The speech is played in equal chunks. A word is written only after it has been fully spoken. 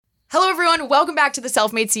Hello, everyone. Welcome back to the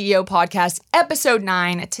Self-Made CEO podcast, episode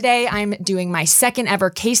 9. Today, I'm doing my second ever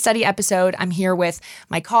case study episode. I'm here with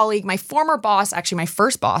my colleague, my former boss, actually my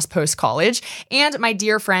first boss post-college, and my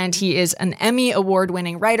dear friend. He is an Emmy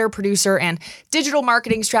award-winning writer, producer, and digital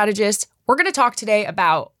marketing strategist. We're going to talk today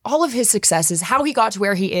about all of his successes, how he got to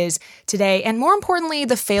where he is today, and more importantly,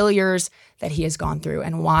 the failures that he has gone through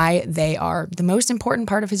and why they are the most important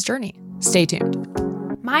part of his journey. Stay tuned.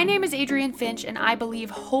 My name is Adrienne Finch, and I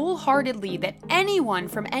believe wholeheartedly that anyone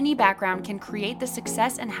from any background can create the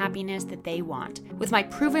success and happiness that they want. With my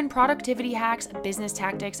proven productivity hacks, business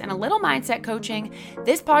tactics, and a little mindset coaching,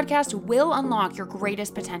 this podcast will unlock your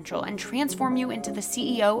greatest potential and transform you into the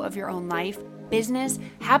CEO of your own life, business,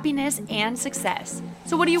 happiness, and success.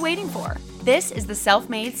 So what are you waiting for? This is the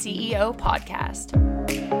Self-Made CEO podcast.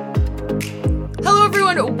 Hello,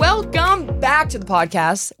 everyone. Welcome back to the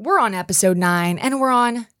podcast. We're on episode 9, and we're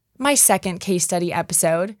on my second case study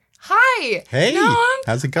episode. Hi. Hey. Noam.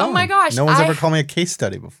 How's it going? Oh, my gosh. No one's ever called me a case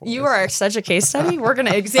study before. You are such a case study. We're going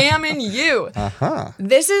to examine you.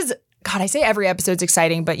 This is, God, I say every episode's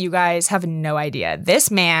exciting, but you guys have no idea. This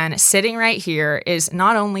man sitting right here is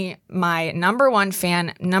not only my number one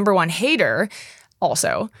fan, number one hater,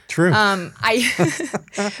 also. True. But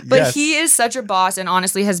Yes. he is such a boss and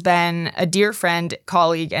honestly has been a dear friend,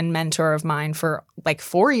 colleague, and mentor of mine for like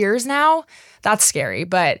 4 years now. That's scary,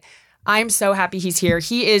 but I'm so happy he's here.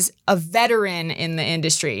 He is a veteran in the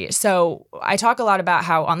industry. So I talk a lot about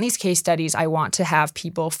how on these case studies, I want to have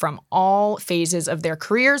people from all phases of their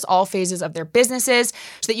careers, all phases of their businesses,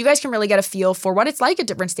 so that you guys can really get a feel for what it's like at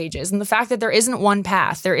different stages. And the fact that there isn't one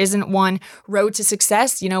path, there isn't one road to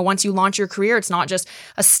success. You know, once you launch your career, it's not just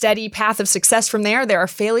a steady path of success from there. There are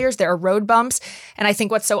failures, there are road bumps. And I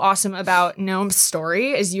think what's so awesome about Noam's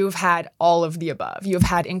story is you've had all of the above. You've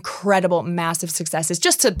had incredible, massive successes.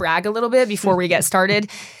 Just to brag a little bit before we get started,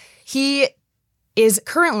 he is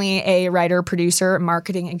currently a writer, producer,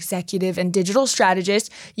 marketing executive, and digital strategist.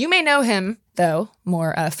 You may know him, though,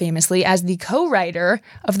 more famously as the co-writer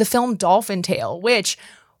of the film Dolphin Tale, which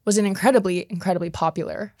was an incredibly, incredibly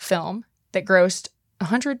popular film that grossed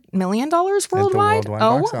 $100 million worldwide.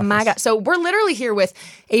 Oh my God. So we're literally here with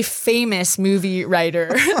a famous movie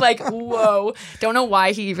writer. Like, whoa. Don't know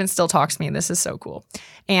why he even still talks to me. This is so cool.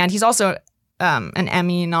 And he's also an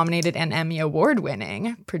Emmy nominated and Emmy award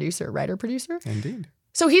winning writer, producer. Indeed.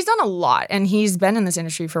 So he's done a lot, and he's been in this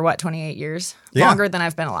industry for 28 years? Yeah. Longer than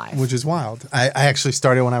I've been alive. Which is wild. I actually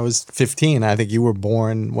started when I was 15. I think you were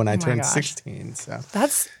born when I turned gosh. 16. So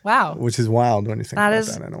That's, wow. which is wild when you think about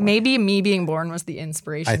that. In a way. Maybe me being born was the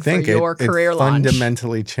inspiration I think for your career it launch.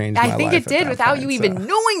 fundamentally changed my life. I think it did without you even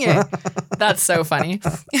knowing it. That's so funny.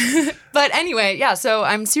 But anyway, yeah, so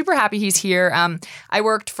I'm super happy he's here. I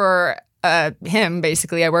worked for him,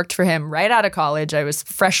 basically. I worked for him right out of college. I was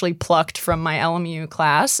freshly plucked from my LMU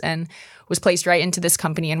class and was placed right into this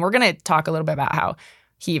company. And we're going to talk a little bit about how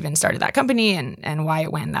he even started that company and why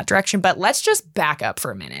it went in that direction. But let's just back up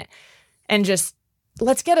for a minute and just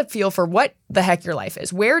let's get a feel for what the heck your life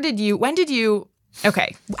is. When did you,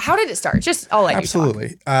 okay, how did it start? I'll let you talk.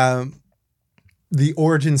 Absolutely. The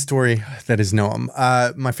origin story that is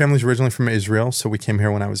Noam. My family's originally from Israel, so we came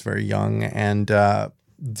here when I was very young and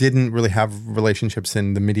didn't really have relationships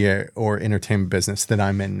in the media or entertainment business that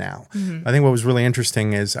I'm in now. Mm-hmm. I think what was really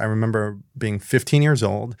interesting is I remember being 15 years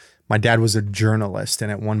old. My dad was a journalist,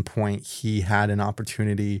 and at one point he had an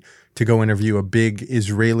opportunity to go interview a big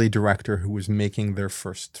Israeli director who was making their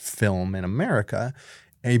first film in America.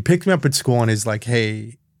 And he picked me up at school and is like,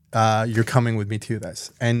 hey, you're coming with me to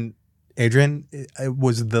this. And Adrian, it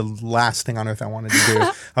was the last thing on earth I wanted to do.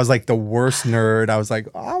 I was like the worst nerd. I was like,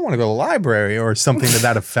 oh, I want to go to the library or something to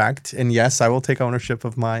that effect. And yes, I will take ownership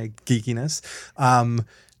of my geekiness.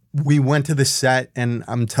 We went to the set, and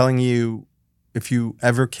I'm telling you, if you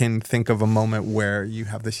ever can think of a moment where you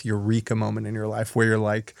have this eureka moment in your life where you're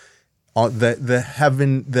like, the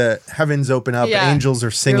heavens open up, angels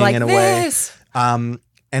are singing like, in a this. way.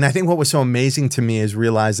 And I think what was so amazing to me is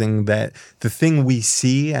realizing that the thing we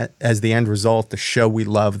see as the end result, the show we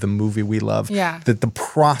love, the movie we love, that the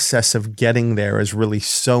process of getting there is really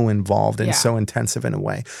so involved and so intensive in a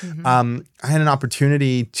way. Mm-hmm. I had an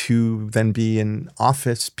opportunity to then be an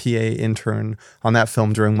office PA intern on that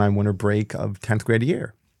film during my winter break of 10th grade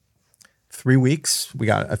year. 3 weeks, we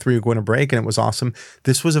got a 3-week winter break, and it was awesome.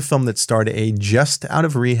 This was a film that starred a just out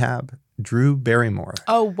of rehab Drew Barrymore.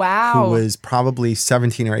 Oh, wow. Who was probably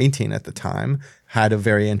 17 or 18 at the time, had a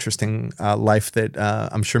very interesting life that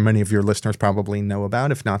I'm sure many of your listeners probably know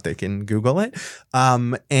about. If not, they can Google it.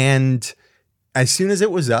 And as soon as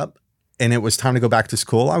it was up, and it was time to go back to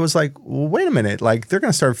school, I was like, well, wait a minute, like they're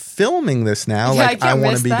going to start filming this now. Yeah, Like I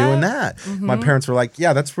want to be doing that. My parents were like,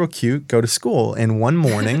 yeah, that's real cute. Go to school. And one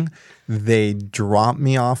morning they dropped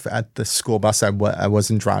me off at the school bus. I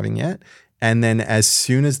wasn't driving yet. And then as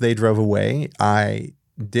soon as they drove away, I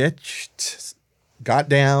ditched, got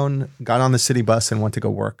down, got on the city bus and went to go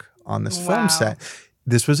work on this film set.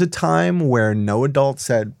 This was a time where no adult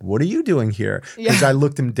said, what are you doing here? Because I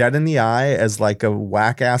looked him dead in the eye as like a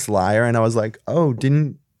whack-ass liar. And I was like, oh,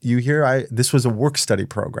 didn't you hear? This was a work study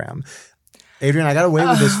program. Adrian, I got away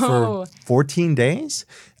with this for 14 days.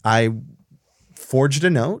 I forged a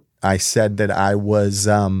note. I said that I was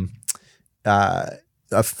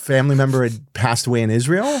a family member had passed away in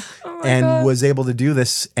Israel and was able to do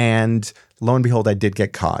this. And lo and behold, I did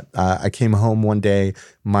get caught. I came home one day.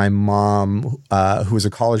 My mom, who was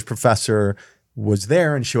a college professor, was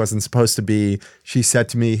there and she wasn't supposed to be. She said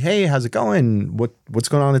to me, hey, how's it going? What's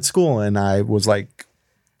going on at school? And I was like,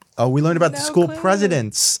 oh, we learned about the school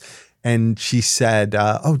presidents. And she said,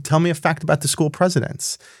 oh, tell me a fact about the school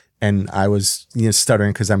presidents. And I was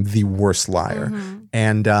stuttering because I'm the worst liar.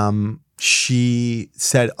 And she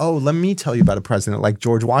said, oh, let me tell you about a president like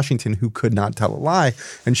George Washington who could not tell a lie.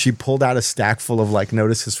 And she pulled out a stack full of like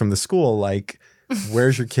notices from the school, like,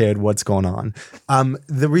 where's your kid? What's going on?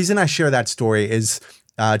 The reason I share that story is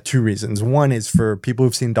two reasons. One is for people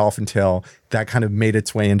who've seen Dolphin Tale, that kind of made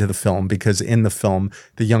its way into the film because in the film,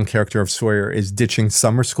 the young character of Sawyer is ditching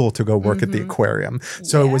summer school to go work at the aquarium.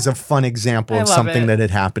 So it was a fun example of something that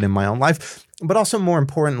had happened in my own life. But also more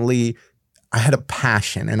importantly, I had a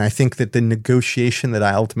passion. And I think that the negotiation that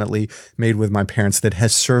I ultimately made with my parents that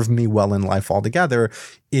has served me well in life altogether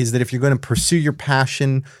is that if you're going to pursue your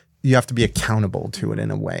passion, you have to be accountable to it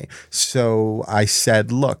in a way. So I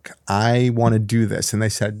said, look, I want to do this. And they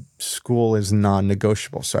said, school is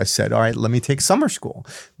non-negotiable. So I said, all right, let me take summer school.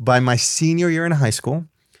 By my senior year in high school,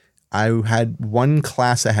 I had one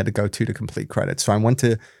class I had to go to complete credit. So I went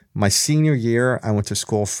to my senior year, I went to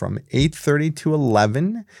school from 8:30 to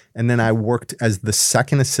 11, and then I worked as the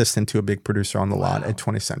second assistant to a big producer on the lot at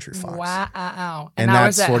 20th Century Fox. Wow. And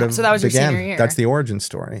that sort of so that was began. Your senior year. That's the origin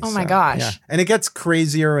story. Oh my gosh. Yeah. And it gets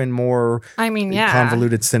crazier and more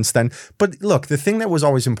convoluted since then. But look, the thing that was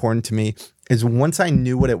always important to me is once I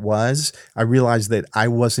knew what it was, I realized that I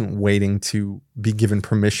wasn't waiting to be given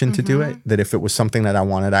permission to do it, that if it was something that I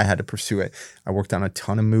wanted, I had to pursue it. I worked on a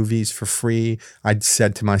ton of movies for free. I'd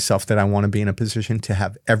said to myself that I want to be in a position to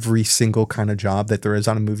have every single kind of job that there is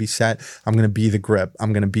on a movie set. I'm going to be the grip.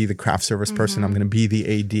 I'm going to be the craft service person. I'm going to be the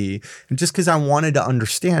AD. And just because I wanted to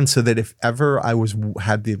understand so that if ever I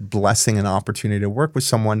had the blessing and opportunity to work with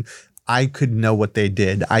someone, I could know what they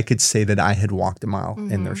did. I could say that I had walked a mile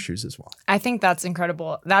in their shoes as well. I think that's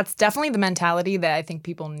incredible. That's definitely the mentality that I think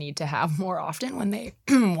people need to have more often when they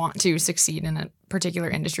want to succeed in a particular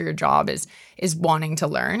industry or job is wanting to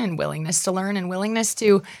learn and willingness to learn and willingness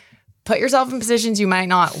to put yourself in positions you might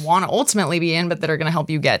not want to ultimately be in, but that are going to help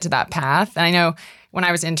you get to that path. And I know when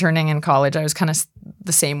I was interning in college, I was kind of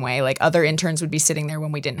the same way. Like other interns would be sitting there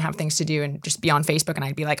when we didn't have things to do and just be on Facebook. And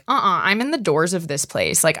I'd be like, I'm in the doors of this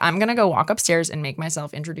place. Like I'm going to go walk upstairs and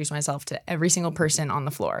introduce myself to every single person on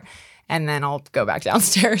the floor. And then I'll go back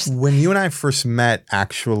downstairs. When you and I first met,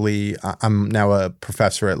 actually, I'm now a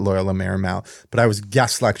professor at Loyola Marymount, but I was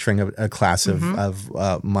guest lecturing a class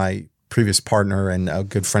of my previous partner and a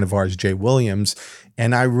good friend of ours, Jay Williams.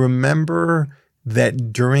 And I remember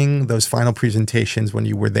that during those final presentations when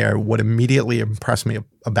you were there, what immediately impressed me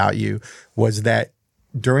about you was that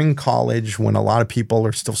during college, when a lot of people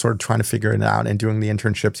are still sort of trying to figure it out and doing the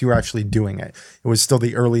internships, you were actually doing it. It was still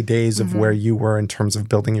the early days of where you were in terms of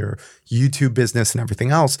building your YouTube business and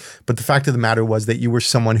everything else. But the fact of the matter was that you were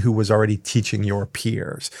someone who was already teaching your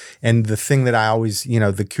peers. And the thing that I always,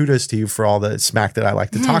 the kudos to you for all the smack that I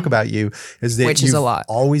like to talk about you is that you've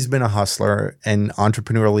always been a hustler and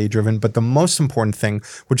entrepreneurially driven. But the most important thing,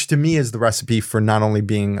 which to me is the recipe for not only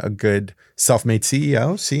being a good self-made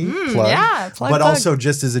CEO, but also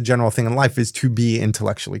just as a general thing in life is to be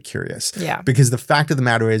intellectually curious. Yeah. Because the fact of the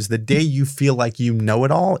matter is the day you feel like you know it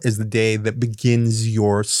all is the day that begins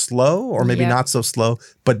your slow or maybe not so slow,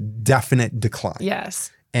 but definite decline. Yes.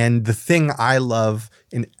 And the thing I love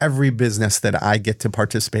in every business that I get to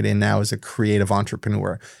participate in now as a creative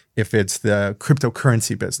entrepreneur, if it's the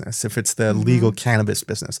cryptocurrency business, if it's the legal cannabis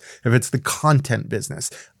business, if it's the content business,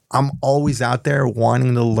 I'm always out there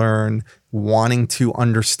wanting to learn, wanting to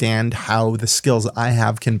understand how the skills I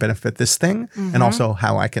have can benefit this thing and also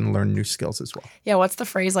how I can learn new skills as well. Yeah, what's the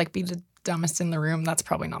phrase like be the dumbest in the room? That's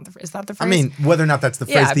probably not the phrase. Is that the phrase? I mean, whether or not that's the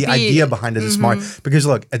phrase, the idea behind it is smart. Because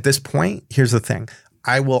look, at this point, here's the thing.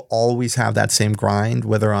 I will always have that same grind,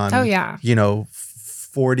 whether I'm,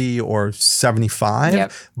 40 or 75.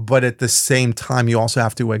 Yep. But at the same time, you also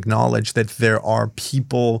have to acknowledge that there are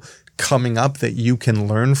people coming up that you can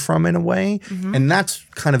learn from in a way. Mm-hmm. And that's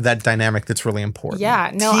kind of that dynamic that's really important.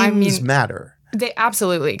 Yeah. No, Teams matter. They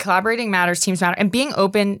absolutely. Collaborating matters, teams matter. And being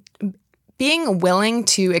open, being willing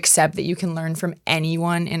to accept that you can learn from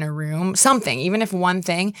anyone in a room, something, even if one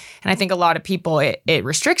thing. And I think a lot of people, it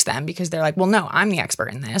restricts them because they're like, well, no, I'm the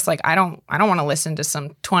expert in this. Like, I don't want to listen to some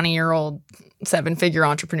 20-year-old 7-figure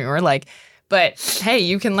entrepreneur. Like, but hey,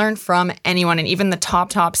 you can learn from anyone. And even the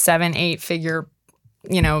top 7-8-figure,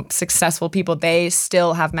 successful people, they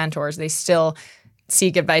still have mentors. They still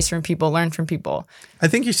seek advice from people, learn from people. I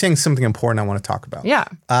think you're saying something important I want to talk about. Yeah.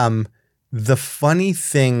 The funny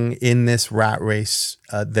thing in this rat race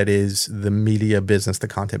that is the media business, the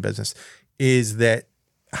content business, is that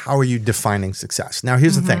how are you defining success? Now,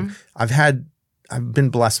 here's the thing. I've been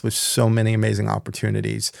blessed with so many amazing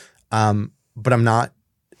opportunities, but I'm not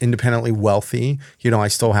independently wealthy. I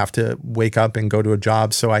still have to wake up and go to a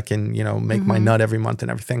job so I can, make my nut every month and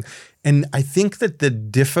everything. And I think that the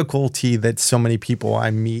difficulty that so many people I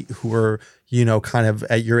meet who are, kind of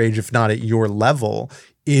at your age, if not at your level,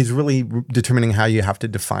 is really determining how you have to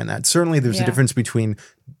define that. Certainly there's a difference between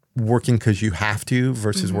working because you have to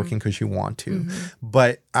versus working because you want to.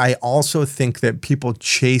 But I also think that people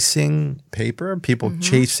chasing paper, people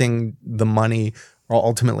chasing the money are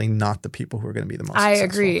ultimately not the people who are going to be the most successful. I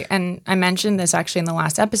agree. And I mentioned this actually in the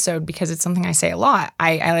last episode because it's something I say a lot.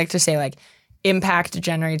 I like to say like impact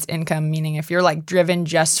generates income, meaning if you're like driven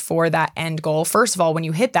just for that end goal, first of all, when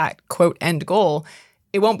you hit that quote end goal,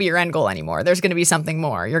 it won't be your end goal anymore. There's going to be something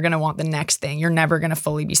more. You're going to want the next thing. You're never going to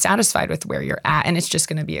fully be satisfied with where you're at. And it's just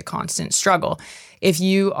going to be a constant struggle. If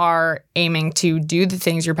you are aiming to do the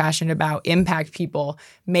things you're passionate about, impact people,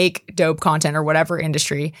 make dope content or whatever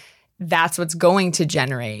industry, that's what's going to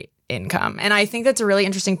generate income. And I think that's a really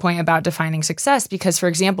interesting point about defining success because, for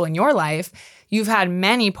example, in your life, you've had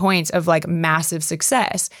many points of like massive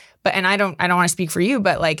success. And I don't want to speak for you,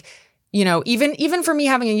 but like, even for me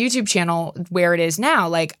having a YouTube channel where it is now,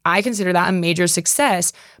 like I consider that a major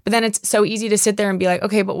success. But then it's so easy to sit there and be like,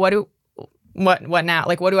 okay, but what now?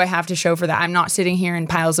 Like, what do I have to show for that? I'm not sitting here in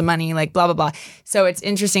piles of money, like blah, blah, blah. So it's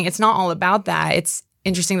interesting. It's not all about that. It's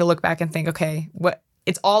interesting to look back and think, okay,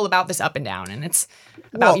 it's all about this up and down, and it's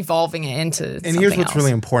about evolving it into something else. And here's what's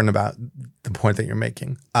really important about the point that you're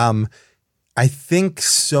making. I think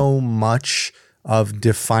so much of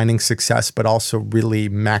defining success, but also really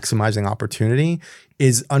maximizing opportunity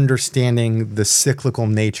is understanding the cyclical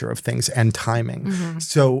nature of things and timing.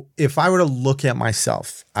 So if I were to look at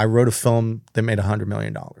myself, I wrote a film that made $100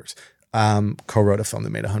 million, co-wrote a film that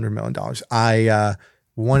made $100 million. I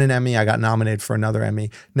won an Emmy. I got nominated for another Emmy.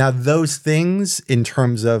 Now, those things in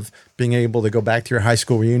terms of being able to go back to your high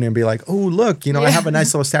school reunion and be like, oh, look, I have a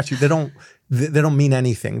nice little statue. They don't mean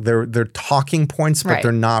anything. They're talking points, but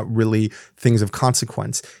they're not really things of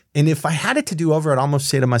consequence. And if I had it to do over, I'd almost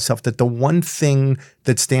say to myself that the one thing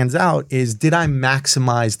that stands out is, did I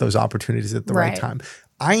maximize those opportunities at the right time?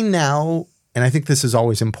 I now, and I think this is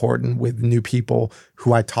always important with new people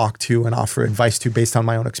who I talk to and offer advice to based on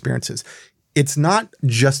my own experiences. It's not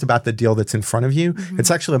just about the deal that's in front of you.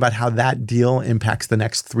 It's actually about how that deal impacts the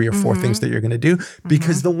next 3 or 4 things that you're going to do,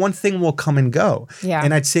 because the one thing will come and go. Yeah.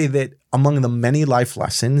 And I'd say that among the many life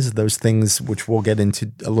lessons, those things which we'll get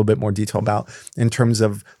into a little bit more detail about in terms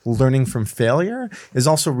of learning from failure, is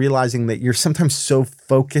also realizing that you're sometimes so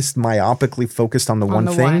myopically focused on the one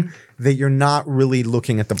thing that you're not really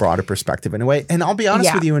looking at the broader perspective in a way. And I'll be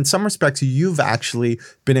honest with you, in some respects, you've actually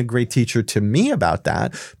been a great teacher to me about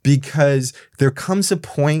that, because there comes a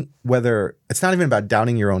point, whether it's not even about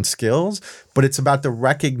doubting your own skills, but it's about the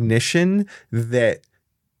recognition that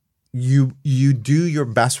you do your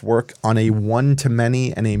best work on a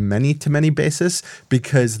one-to-many and a many-to-many basis,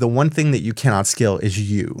 because the one thing that you cannot scale is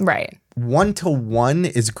you. Right. One-to-one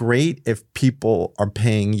is great if people are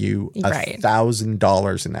paying you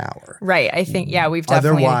 $1,000 an hour. Right. I think, we've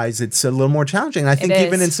definitely... Otherwise, it's a little more challenging. I think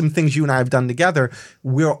even in some things you and I have done together,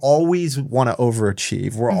 we'll always want to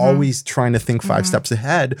overachieve. We're always trying to think 5 steps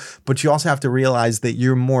ahead, but you also have to realize that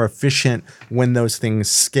you're more efficient when those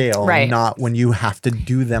things scale, not when you have to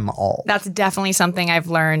do them all. That's definitely something I've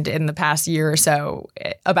learned in the past year or so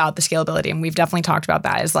about the scalability. And we've definitely talked about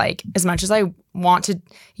that, is like, as much as I want to,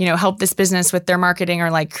 help this business with their marketing or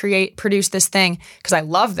like produce this thing, because I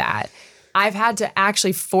love that, I've had to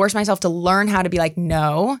actually force myself to learn how to be like,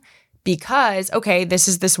 no, because, okay, this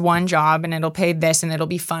is this one job and it'll pay this and it'll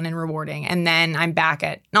be fun and rewarding. And then I'm back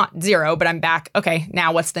at not zero, but I'm back. Okay,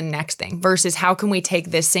 now what's the next thing? Versus how can we take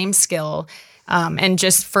this same skill And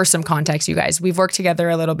just for some context, you guys, we've worked together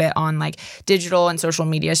a little bit on like digital and social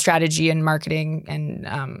media strategy and marketing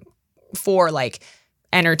and for like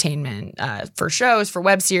entertainment, for shows, for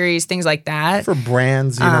web series, things like that. For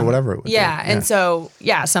brands, whatever it would be. Yeah. And so,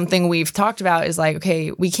 something we've talked about is like,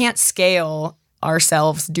 okay, we can't scale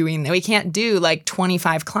ourselves doing that. We can't do like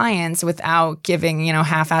 25 clients without giving,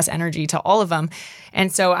 half-ass energy to all of them.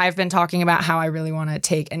 And so I've been talking about how I really want to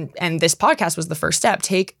take, and this podcast was the first step,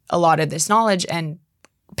 take a lot of this knowledge and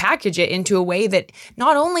package it into a way that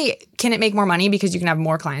not only can it make more money because you can have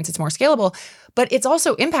more clients, it's more scalable, but it's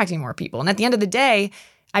also impacting more people. And at the end of the day,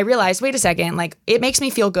 I realized, wait a second, like it makes me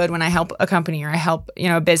feel good when I help a company or I help,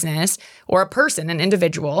 a business or a person, an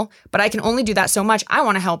individual, but I can only do that so much. I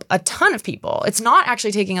want to help a ton of people. It's not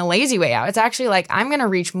actually taking a lazy way out. It's actually like, I'm going to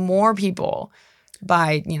reach more people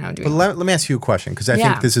by, doing But let me ask you a question, because I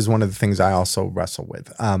think this is one of the things I also wrestle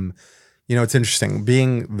with. It's interesting.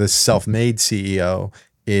 Being the self-made CEO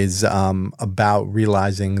is about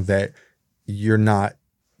realizing that you're not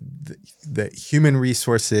the human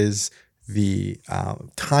resources, the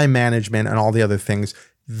time management, and all the other things,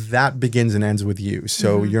 that begins and ends with you.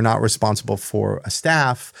 So you're not responsible for a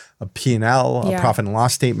staff, a P&L, a profit and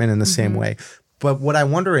loss statement in the same way. But what I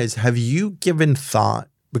wonder is, have you given thought,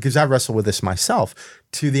 because I wrestle with this myself,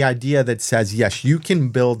 to the idea that says, yes, you can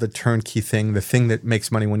build the turnkey thing, the thing that makes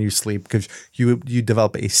money when you sleep, because you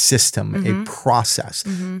develop a system, a process.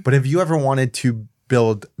 But have you ever wanted to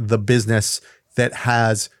build the business that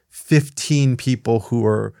has 15 people who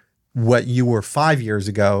are what you were 5 years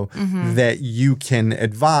ago, that you can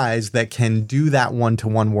advise, that can do that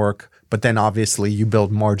one-to-one work, but then obviously you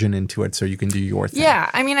build margin into it so you can do your thing? Yeah.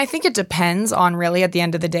 I mean, I think it depends on really at the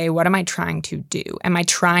end of the day, what am I trying to do? Am I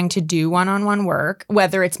trying to do one-on-one work,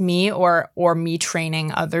 whether it's me or me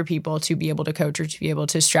training other people to be able to coach or to be able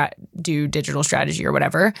to do digital strategy or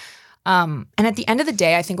whatever? And at the end of the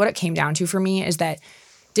day, I think what it came down to for me is that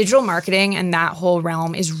digital marketing and that whole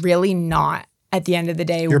realm is really not, at the end of the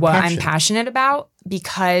day, I'm passionate about,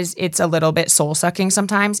 because it's a little bit soul-sucking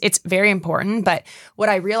sometimes. It's very important, but what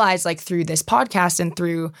I realized like through this podcast and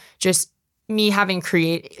through just me having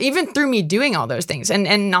even through me doing all those things,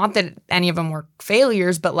 and not that any of them were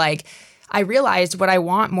failures, but like I realized what I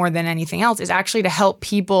want more than anything else is actually to help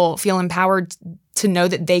people feel empowered to know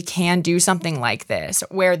that they can do something like this,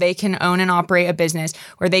 where they can own and operate a business,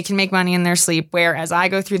 where they can make money in their sleep, where as I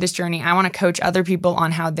go through this journey, I want to coach other people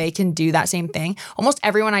on how they can do that same thing. Almost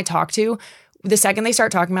everyone I talk to, the second they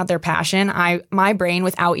start talking about their passion, my brain,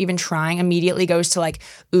 without even trying, immediately goes to like,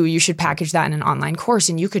 ooh, you should package that in an online course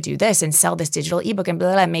and you could do this and sell this digital ebook and blah,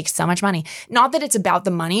 blah, blah, make so much money. Not that it's about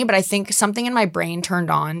the money, but I think something in my brain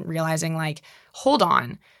turned on, realizing like, hold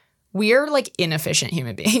on, we're like inefficient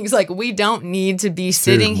human beings. Like we don't need to be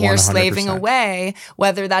sitting here 100%. Slaving away,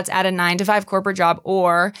 whether that's at a 9-to-5 corporate job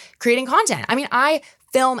or creating content. I mean, I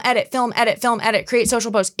film, edit, create social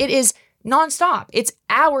posts. It is nonstop. It's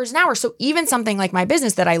hours and hours. So even something like my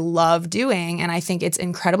business that I love doing, and I think it's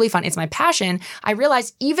incredibly fun, it's my passion, I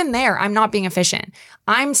realize even there, I'm not being efficient.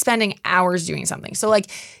 I'm spending hours doing something. So like,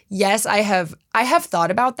 yes, I have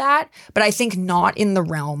thought about that, but I think not in the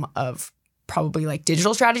realm of probably like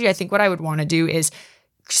digital strategy. I think what I would want to do is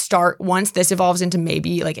start, once this evolves into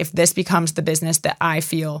maybe like if this becomes the business that I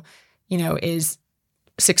feel, is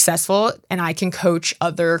successful and I can coach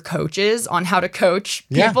other coaches on how to coach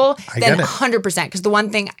people, then 100%. Because the one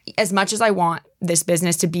thing, as much as I want this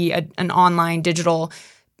business to be an online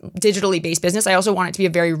digitally based business, I also want it to be a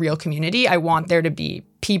very real community. I want there to be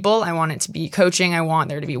people. I want it to be coaching. I want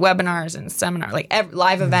there to be webinars and seminars, like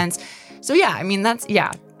live events. So yeah, I mean,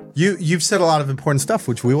 You've said a lot of important stuff,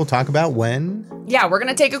 which we will talk about when... Yeah, we're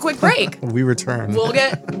going to take a quick break. We return. We'll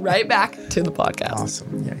get right back to the podcast.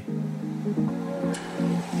 Awesome. Yay.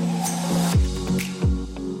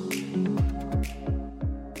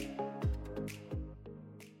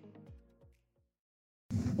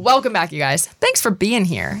 Welcome back, you guys. Thanks for being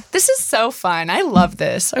here. This is so fun. I love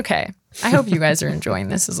this. Okay. I hope you guys are enjoying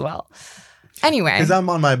this as well. Anyway. Because I'm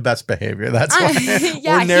on my best behavior. That's why.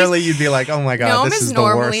 Ordinarily, you'd be like, oh my God, this is the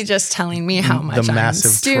worst. Noam is normally just telling me how much I'm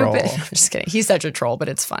stupid. I'm just kidding. He's such a troll, but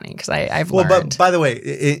it's funny because I've learned. But by the way,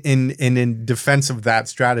 in defense of that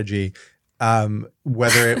strategy,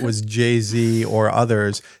 whether it was Jay-Z or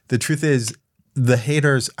others, the truth is the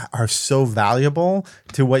haters are so valuable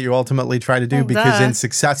to what you ultimately try to do, because in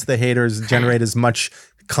success, the haters generate as much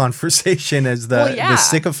conversation as the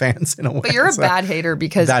sycophants in a way. But you're a bad hater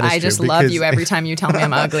because I just love you every time you tell me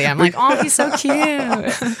I'm ugly. I'm like, oh, he's so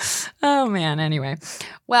cute. Oh man. Anyway.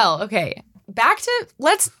 Well, okay.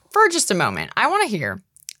 For just a moment, I want to hear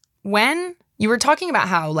when you were talking about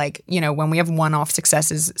how, like, you know, when we have one-off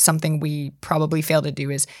successes, something we probably fail to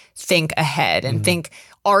do is think ahead and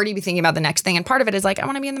already be thinking about the next thing. And part of it is like, I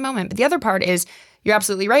want to be in the moment. But the other part is, you're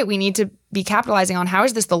absolutely right. We need to be capitalizing on how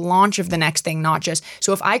is this the launch of the next thing, not just,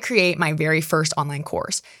 so if I create my very first online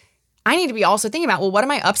course, I need to be also thinking about, well, what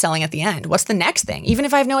am I upselling at the end? What's the next thing? Even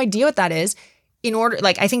if I have no idea what that is, in order,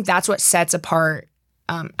 like, I think that's what sets apart,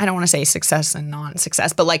 I don't want to say success and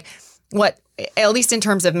non-success, but like what, at least in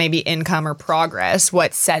terms of maybe income or progress,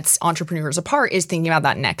 what sets entrepreneurs apart is thinking about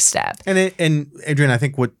that next step. And Adrian, I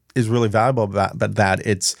think what is really valuable about that,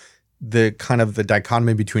 it's the kind of the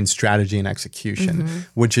dichotomy between strategy and execution,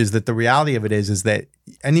 which is that the reality of it is that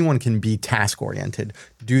anyone can be task oriented,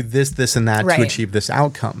 do this, and that to achieve this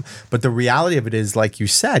outcome. But the reality of it is, like you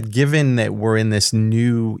said, given that we're in this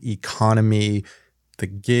new economy, the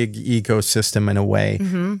gig ecosystem in a way,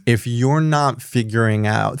 if you're not figuring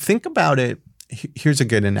out, think about it. Here's a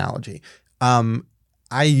good analogy.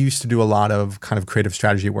 I used to do a lot of kind of creative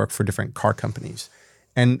strategy work for different car companies.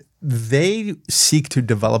 And they seek to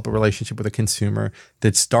develop a relationship with a consumer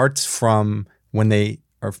that starts from when they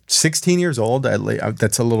are 16 years old.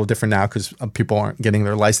 That's a little different now because people aren't getting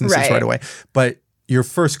their licenses right away. But your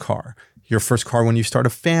first car when you start a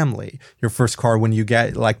family, your first car when you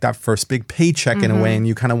get like that first big paycheck in a way and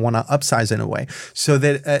you kind of want to upsize in a way. So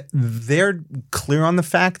that they're clear on the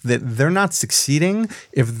fact that they're not succeeding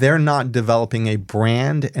if they're not developing a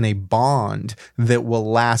brand and a bond that will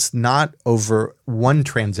last not over one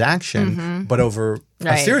transaction, but over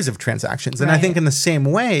a series of transactions. And I think in the same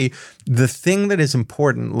way, the thing that is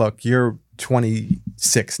important, look, you're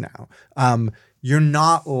 26 now. You're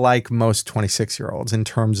not like most 26-year-olds in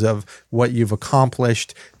terms of what you've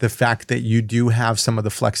accomplished, the fact that you do have some of the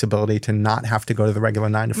flexibility to not have to go to the regular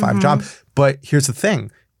 9-to-5 job. But here's the thing.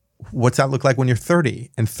 What's that look like when you're 30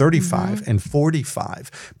 and 35 and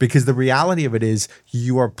 45? Because the reality of it is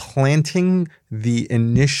you are planting the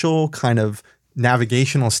initial kind of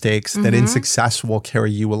navigational stakes that in success will carry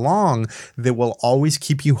you along, that will always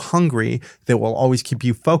keep you hungry, that will always keep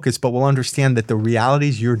you focused, but will understand that the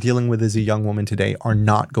realities you're dealing with as a young woman today are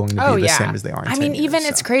not going to be the same as they are in 10 years. Even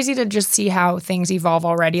it's crazy to just see how things evolve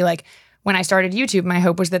already. Like when I started YouTube, my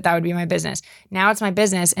hope was that would be my business. Now it's my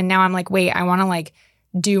business. And now I'm like, wait, I want to like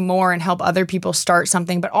do more and help other people start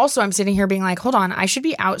something. But also I'm sitting here being like, hold on, I should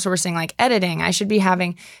be outsourcing like editing. I should be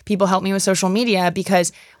having people help me with social media,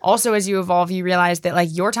 because also as you evolve, you realize that like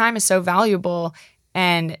your time is so valuable.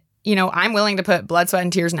 And, you know, I'm willing to put blood, sweat,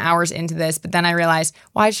 and tears and hours into this. But then I realize,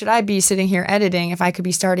 why should I be sitting here editing if I could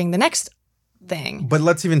be starting the next thing? But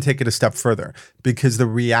let's even take it a step further, because the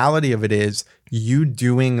reality of it is you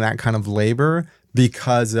doing that kind of labor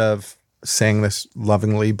because of, saying this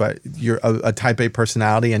lovingly, but you're a type A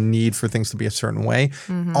personality and need for things to be a certain way,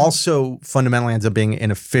 also fundamentally ends up being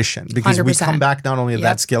inefficient, because 100%. We come back not only to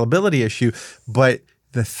that scalability issue, but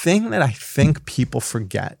the thing that I think people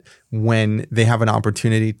forget when they have an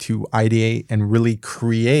opportunity to ideate and really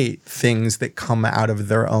create things that come out of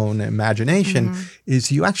their own imagination is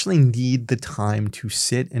you actually need the time to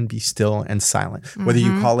sit and be still and silent. Whether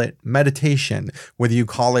you call it meditation, whether you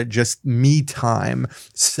call it just me time,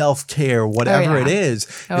 self-care, whatever it is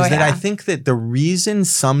that I think that the reason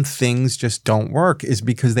some things just don't work is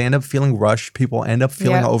because they end up feeling rushed. People end up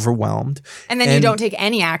feeling overwhelmed. And then you don't take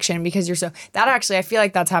any action because you're so, that actually, I feel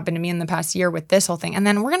like that's happened to me in the past year with this whole thing. And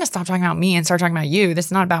then we're going to stop talking about me and start talking about you. This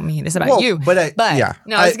is not about me. This is about you. But I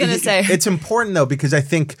was going to say. It's important though, because I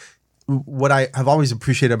think what I have always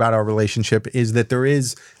appreciated about our relationship is that there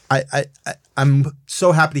is, I'm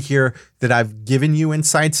so happy to hear that I've given you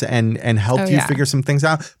insights and helped you figure some things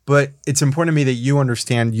out. But it's important to me that you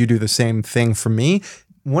understand you do the same thing for me.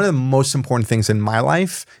 One of the most important things in my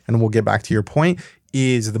life, and we'll get back to your point,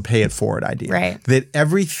 is the pay it forward idea. Right. That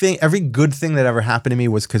every good thing that ever happened to me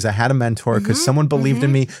was because I had a mentor, because someone believed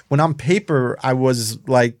in me. When on paper, I was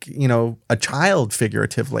like, you know, a child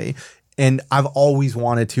figuratively. And I've always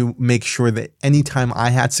wanted to make sure that anytime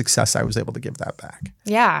I had success, I was able to give that back.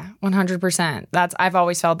 Yeah, 100%. I've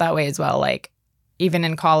always felt that way as well. Like even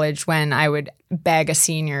in college when I would beg a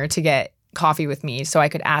senior to get coffee with me so I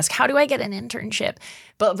could ask, how do I get an internship?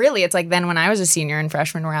 But really, it's like then when I was a senior and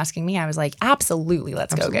freshmen were asking me, I was like, absolutely,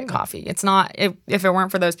 let's go get coffee. It's not, if it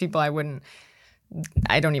weren't for those people,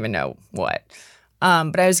 I don't even know what.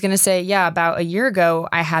 But I was going to say, about a year ago,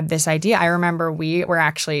 I had this idea. I remember we were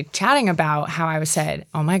actually chatting about how I said,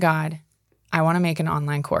 oh my God, I want to make an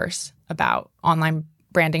online course about online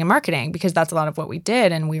branding and marketing, because that's a lot of what we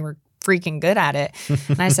did. And we were freaking good at it.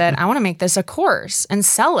 And I said, I want to make this a course and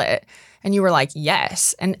sell it. And you were like,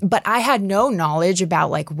 yes. But I had no knowledge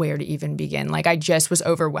about like where to even begin. Like I just was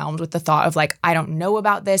overwhelmed with the thought of like, I don't know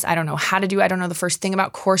about this. I don't know how to do it. I don't know the first thing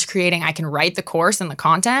about course creating. I can write the course and the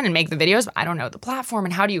content and make the videos, but I don't know the platform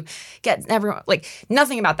and how do you get everyone, like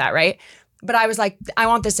nothing about that, right? But I was like, I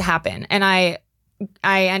want this to happen. And I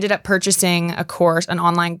ended up purchasing a course, an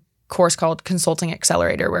online course called Consulting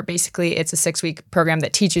Accelerator, where basically it's a 6-week program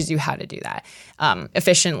that teaches you how to do that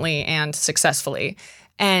efficiently and successfully.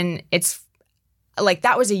 And it's like,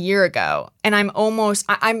 that was a year ago. And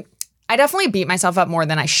I definitely beat myself up more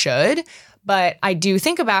than I should. But I do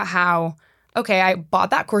think about how, okay, I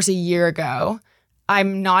bought that course a year ago.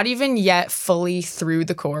 I'm not even yet fully through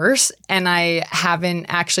the course. And I haven't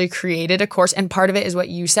actually created a course. And part of it is what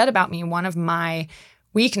you said about me. One of my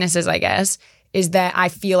weaknesses, I guess, is that I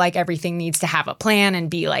feel like everything needs to have a plan and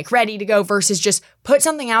be like ready to go versus just put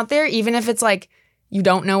something out there, even if it's like you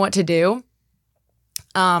don't know what to do.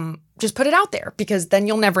 Just put it out there because then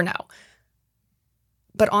you'll never know.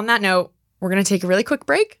 But on that note, we're going to take a really quick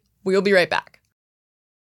break. We'll be right back.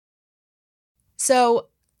 So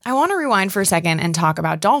I want to rewind for a second and talk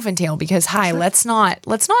about Dolphin Tale because let's not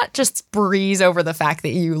just breeze over the fact that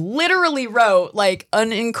you literally wrote like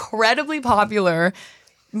an incredibly popular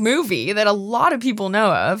movie that a lot of people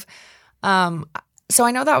know of. So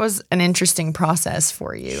I know that was an interesting process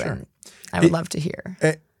for you, Sure. and I would love to hear.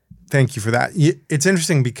 Thank you for that. It's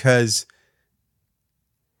interesting because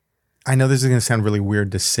I know this is going to sound really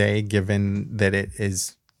weird to say, given that it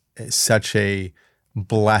is such a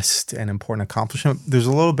blessed and important accomplishment. There's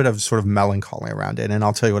a little bit of sort of melancholy around it, and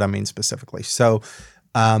I'll tell you what I mean specifically. So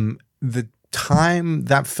the time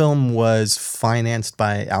that film was financed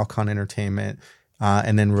by Alcon Entertainment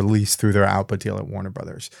and then released through their output deal at Warner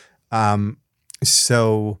Brothers.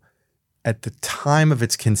 So at the time of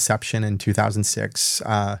its conception in 2006,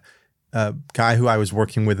 a guy who I was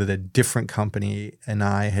working with at a different company and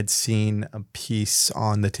I had seen a piece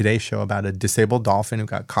on the Today Show about a disabled dolphin who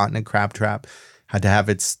got caught in a crab trap, had to have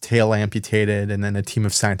its tail amputated, and then a team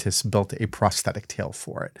of scientists built a prosthetic tail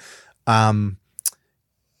for it.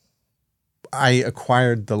 I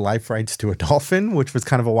acquired the life rights to a dolphin, which was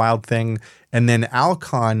kind of a wild thing. And then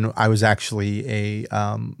Alcon, I was actually a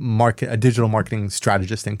digital marketing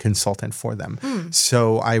strategist and consultant for them.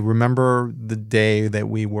 So I remember the day that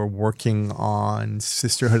we were working on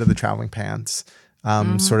Sisterhood of the Traveling Pants,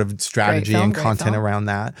 sort of strategy and content around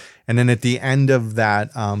that. And then at the end of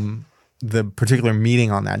that, the particular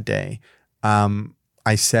meeting on that day,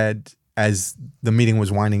 I said, as the meeting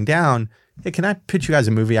was winding down, hey, can I pitch you guys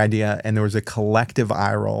a movie idea? And there was a collective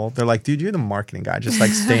eye roll. They're like, dude, you're the marketing guy. Just like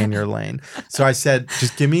stay in your lane. So I said,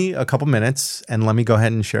 just give me a couple minutes and let me go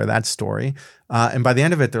ahead and share that story. And by the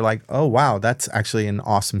end of it, they're like, oh, wow, that's actually an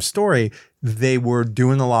awesome story. They were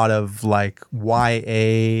doing a lot of like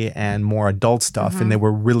YA and more adult stuff, and they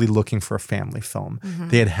were really looking for a family film.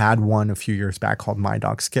 They had one a few years back called My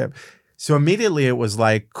Dog Skip. So immediately it was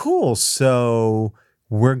like, cool. So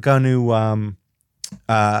we're going to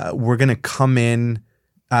come in,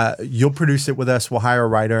 you'll produce it with us, we'll hire a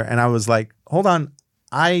writer. And I was like, hold on,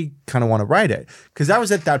 I kind of want to write it. Because I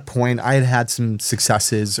was at that point, I had had some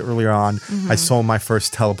successes earlier on. I sold my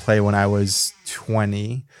first teleplay when I was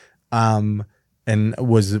 20 and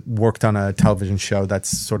worked on a television show that's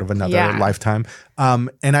sort of another lifetime.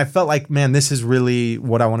 And I felt like, man, this is really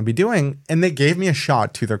what I want to be doing. And they gave me a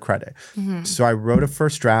shot, to their credit. So I wrote a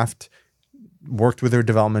first draft, worked with their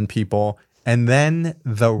development people. And then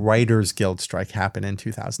the Writers Guild strike happened in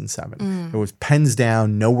 2007. It was pens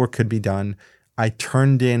down, no work could be done. I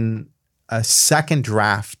turned in a second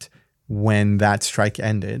draft when that strike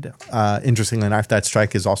ended. Interestingly enough, that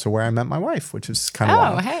strike is also where I met my wife, which is kind of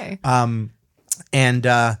wild. Oh, hey. And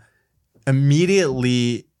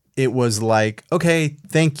immediately it was like, okay,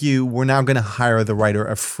 thank you. We're now going to hire the writer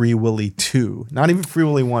of Free Willy 2, not even Free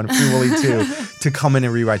Willy 1, Free Willy 2, to come in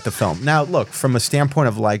and rewrite the film. Now, look, from a standpoint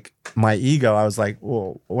of like my ego, I was like,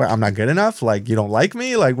 well, I'm not good enough. Like, you don't like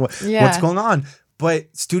me? Like, what's going on?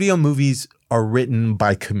 But studio movies are written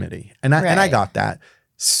by committee. And I got that.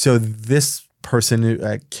 So this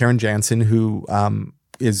person, Karen Jansen, who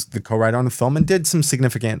is the co-writer on the film and did some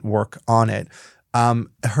significant work on it,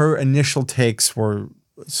 her initial takes were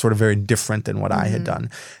sort of very different than what I had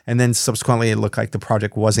done. And then subsequently it looked like the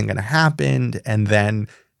project wasn't going to happen. And then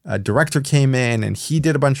a director came in and he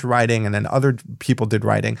did a bunch of writing, and then other people did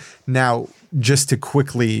writing. Now, just to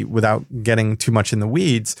quickly, without getting too much in the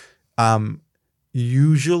weeds,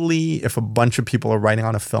 usually if a bunch of people are writing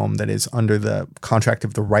on a film that is under the contract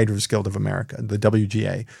of the Writers Guild of America, the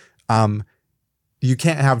WGA, you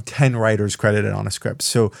can't have 10 writers credited on a script.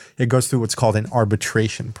 So it goes through what's called an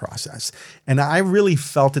arbitration process. And I really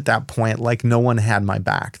felt at that point like no one had my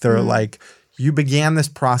back. They're like, you began this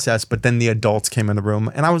process, but then the adults came in the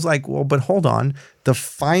room. And I was like, well, but hold on. The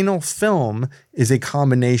final film is a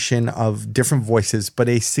combination of different voices, but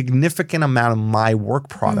a significant amount of my work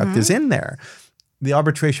product is in there. The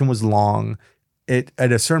arbitration was long.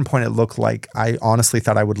 At a certain point, it looked like I honestly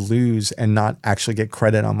thought I would lose and not actually get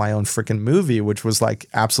credit on my own freaking movie, which was like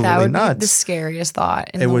absolutely that would nuts. be the scariest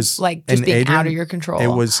thought. It was like just being out of your control. It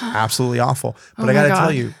was absolutely awful. But I got to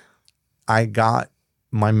tell you, I got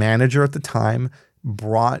my manager at the time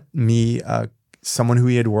brought me someone who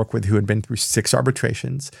he had worked with who had been through 6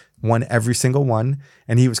 arbitrations, won every single one.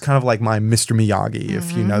 And he was kind of like my Mr. Miyagi,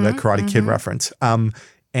 if you know the Karate Kid reference. I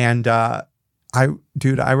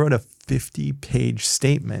wrote a 50-page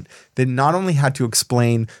statement that not only had to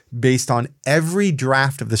explain based on every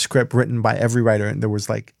draft of the script written by every writer, and there was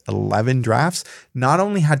like 11 drafts, not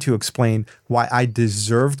only had to explain why I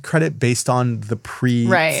deserved credit based on the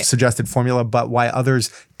pre-suggested formula, but why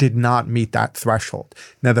others did not meet that threshold.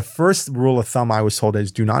 Now, the first rule of thumb I was told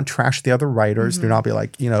is do not trash the other writers. Do not be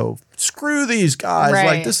like, screw these guys.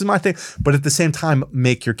 Like, this is my thing. But at the same time,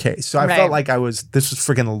 make your case. So I felt like this was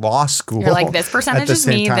freaking law school. You're like, this percentage is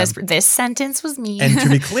me. This sentence was me. And to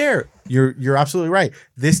be clear, you're absolutely right.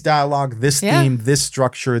 This dialogue, this theme, this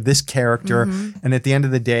structure, this character. And at the end of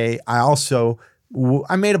the day,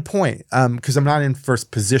 I made a point because I'm not in first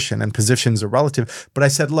position and positions are relative. But I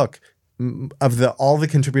said, look, of all the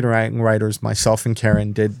contributing writers, myself and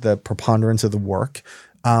Karen did the preponderance of the work.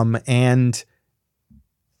 And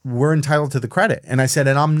we're entitled to the credit. And I said,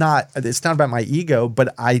 it's not about my ego,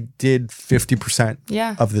 but I did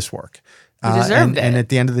 50% of this work. You deserved it. And at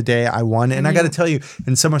the end of the day, I won. And I got to tell you,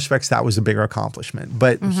 in some respects, that was a bigger accomplishment.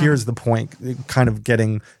 But here's the point, kind of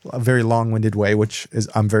getting a very long-winded way, which is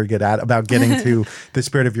I'm very good at, about getting to the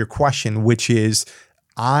spirit of your question, which is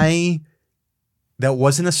that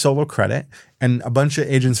wasn't a solo credit. And a bunch of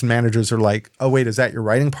agents and managers are like, oh, wait, is that your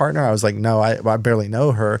writing partner? I was like, no, I barely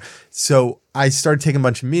know her. So I started taking a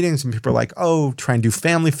bunch of meetings and people are like, oh, try and do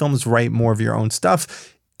family films, write more of your own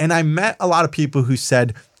stuff. And I met a lot of people who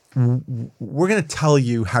said, we're going to tell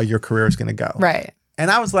you how your career is going to go. Right.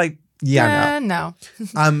 And I was like, no.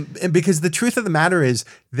 Because the truth of the matter is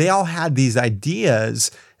they all had these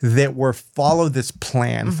ideas that were follow this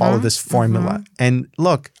plan, follow this formula. And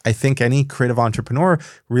look, I think any creative entrepreneur,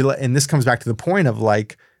 and this comes back to the point of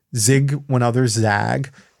like zig when others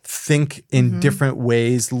zag, think in different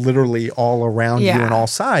ways, literally all around you on all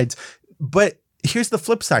sides. But here's the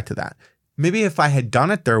flip side to that. Maybe if I had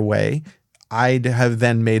done it their way, I'd have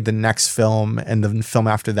then made the next film and the film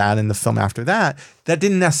after that and the film after that. That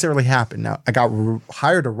didn't necessarily happen. Now, I got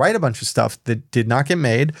hired to write a bunch of stuff that did not get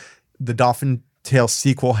made. The Dolphin Tale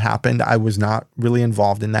sequel happened. I was not really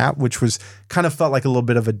involved in that, which was kind of felt like a little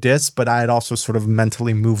bit of a diss, but I had also sort of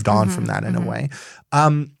mentally moved on from that in a way.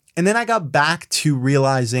 And then I got back to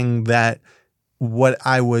realizing that what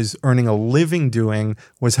I was earning a living doing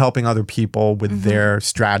was helping other people with their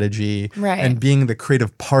strategy and being the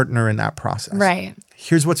creative partner in that process. Right.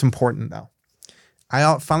 Here's what's important though.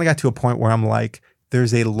 I finally got to a point where I'm like,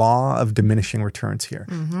 there's a law of diminishing returns here.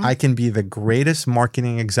 I can be the greatest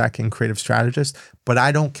marketing exec and creative strategist, but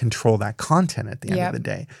I don't control that content at the end of the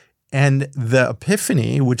day. And the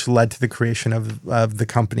epiphany, which led to the creation of the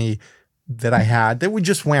company that I had, that we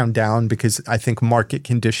just wound down because I think market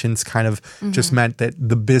conditions kind of just meant that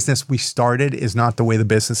the business we started is not the way the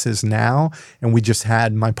business is now. And we just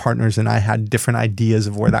had, my partners and I had different ideas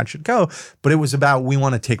of where that should go. But it was about, we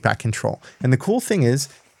want to take back control. And the cool thing is,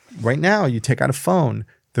 right now, you take out a phone,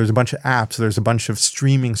 there's a bunch of apps, there's a bunch of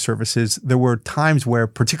streaming services. There were times where,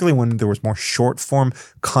 particularly when there was more short form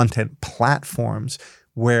content platforms,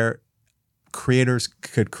 where creators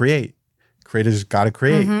could create. Creators got to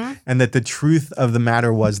create. And that the truth of the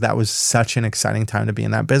matter was that was such an exciting time to be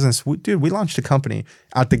in that business. We launched a company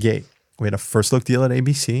out the gate. We had a first look deal at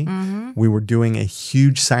ABC. We were doing a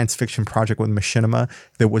huge science fiction project with Machinima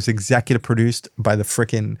that was executive produced by the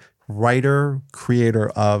freaking writer, creator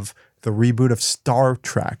of the reboot of Star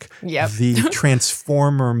Trek, the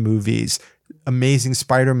Transformer movies, amazing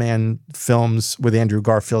Spider-Man films with Andrew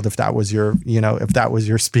Garfield, if that was your, if that was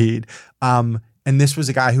your speed. And this was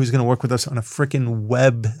a guy who was going to work with us on a freaking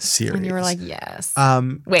web series. And you were like, yes.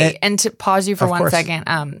 Wait, and to pause you for 1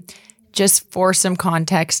 second, just for some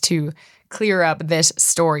context to clear up this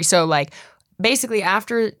story. So like basically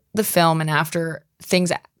after the film and after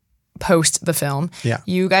things post the film. Yeah.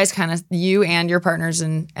 You guys you and your partners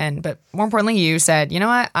but more importantly, you said, you know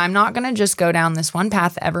what, I'm not going to just go down this one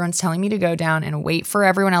path that everyone's telling me to go down and wait for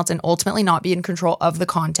everyone else and ultimately not be in control of the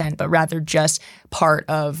content, but rather just part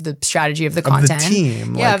of the strategy of the content. Of the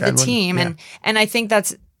team. Yeah, of the team. Yeah. And I think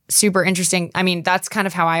that's super interesting. I mean, that's kind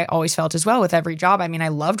of how I always felt as well with every job. I mean, I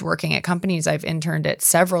loved working at companies. I've interned at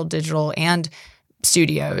several digital and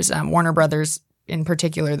studios, Warner Brothers in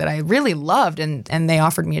particular, that I really loved, and they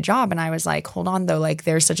offered me a job, and I was like, hold on though, like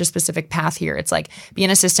there's such a specific path here. It's like be an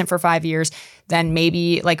assistant for 5 years, then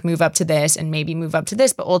maybe like move up to this and maybe move up to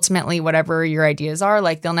this, but ultimately whatever your ideas are,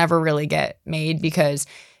 like they'll never really get made because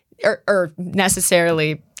or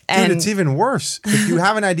necessarily. And dude, it's even worse. If you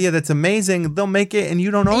have an idea that's amazing, they'll make it and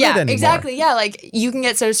you don't own it anymore. Exactly. Yeah, like you can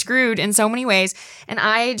get so screwed in so many ways, and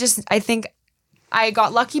I think I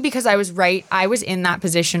got lucky because I was right. I was in that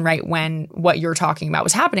position right when what you're talking about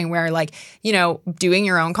was happening, where like, you know, doing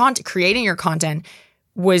your own content, creating your content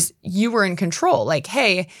you were in control. Like,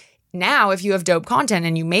 hey, now if you have dope content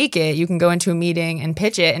and you make it, you can go into a meeting and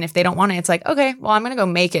pitch it. And if they don't want it, it's like, okay, well, I'm going to go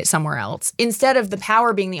make it somewhere else. Instead of the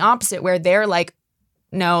power being the opposite, where they're like,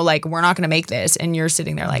 no, like we're not going to make this. And you're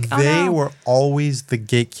sitting there like, oh, they no. were always the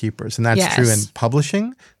gatekeepers. And that's true in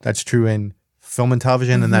publishing. That's true in film and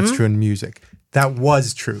television. And that's true in music. That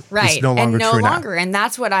was true. Right. It's no longer true now. And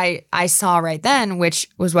that's what I saw right then, which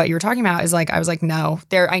was what you were talking about, is like, I was like, no,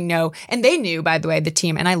 I know. And they knew, by the way, the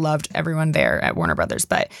team, and I loved everyone there at Warner Brothers,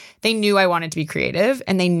 but they knew I wanted to be creative,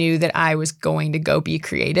 and they knew that I was going to go be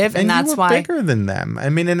creative. And that's you were why bigger than them. I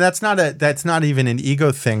mean, and that's not even an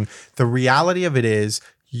ego thing. The reality of it is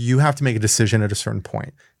you have to make a decision at a certain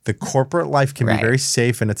point. The corporate life can be very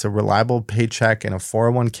safe, and it's a reliable paycheck and a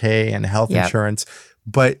 401k and health insurance,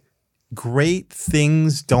 but great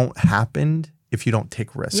things don't happen if you don't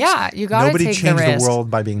take risks. Yeah, you got to take the risk. Nobody changed the world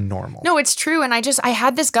by being normal. No, it's true. And I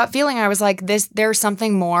had this gut feeling. I was like, there's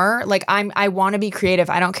something more. Like I want to be creative.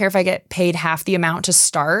 I don't care if I get paid half the amount to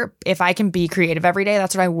start. If I can be creative every day,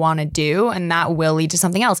 that's what I want to do. And that will lead to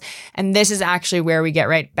something else. And this is actually where we get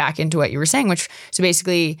right back into what you were saying, so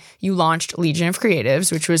basically you launched Legion of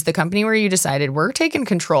Creatives, which was the company where you decided we're taking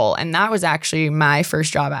control. And that was actually my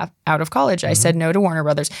first job out of college. I said no to Warner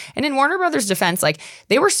Brothers. And in Warner Brothers' defense, like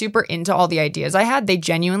they were super into all the ideas I had. They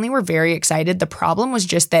genuinely were very excited. The problem was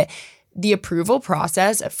just that the approval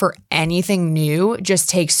process for anything new just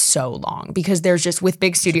takes so long, because there's just, with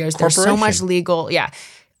big studios, there's so much legal,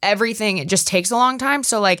 everything, it just takes a long time.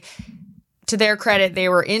 So like, to their credit, they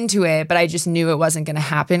were into it, but I just knew it wasn't going to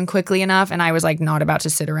happen quickly enough. And I was like, not about to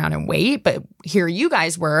sit around and wait. But here you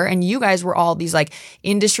guys were, and you guys were all these like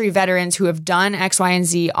industry veterans who have done X, Y, and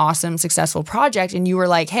Z awesome, successful project. And you were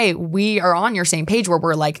like, hey, we are on your same page, where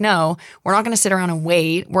we're like, no, we're not going to sit around and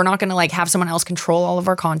wait. We're not going to like have someone else control all of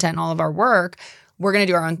our content and all of our work. We're going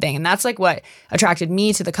to do our own thing. And that's like what attracted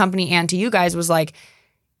me to the company and to you guys, was like,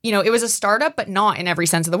 you know, it was a startup, but not in every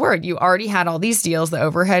sense of the word. You already had all these deals, the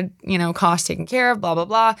overhead, you know, costs taken care of, blah, blah,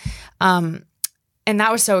 blah. And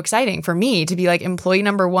that was so exciting for me to be like employee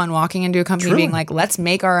number one, walking into a company being like, let's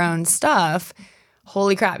make our own stuff.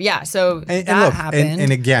 Holy crap. Yeah. So that happened.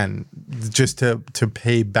 And again, just to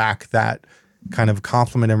pay back that kind of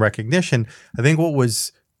compliment and recognition, I think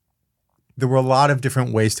there were a lot of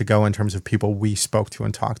different ways to go in terms of people we spoke to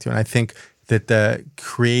and talked to. And I think that the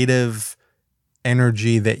creative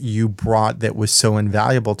energy that you brought that was so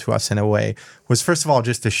invaluable to us in a way was, first of all,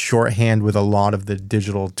 just a shorthand with a lot of the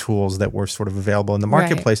digital tools that were sort of available in the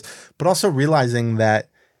marketplace, but also realizing that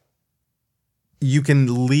you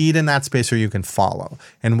can lead in that space or you can follow.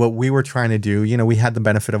 And what we were trying to do, you know, we had the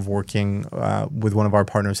benefit of working with one of our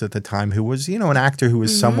partners at the time who was, you know, an actor who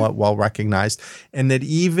was somewhat well recognized. And that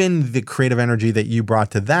even the creative energy that you brought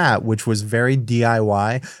to that, which was very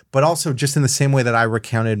DIY, but also just in the same way that I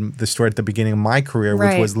recounted the story at the beginning of my career,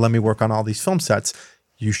 which was, let me work on all these film sets.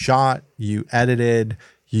 You shot, you edited,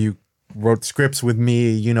 you wrote scripts with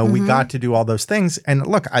me, you know, we got to do all those things. And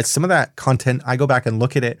look, some of that content, I go back and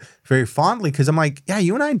look at it very fondly, because I'm like, yeah,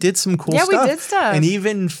 you and I did some cool stuff. Yeah, we did stuff. And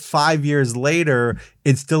even 5 years later,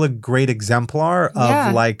 it's still a great exemplar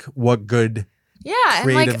of like what good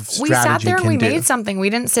and like we sat there and we made do. something. We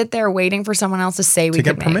didn't sit there waiting for someone else to say we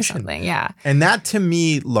could make something. Yeah. And that to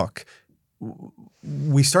me, look,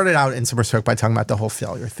 we started out in some respect by talking about the whole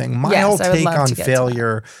failure thing. My whole take on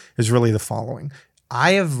failure is really the following.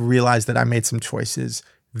 I have realized that I made some choices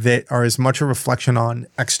that are as much a reflection on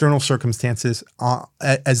external circumstances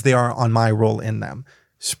as they are on my role in them.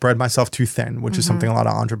 Spread myself too thin, which is something a lot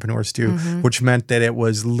of entrepreneurs do, which meant that it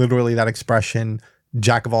was literally that expression,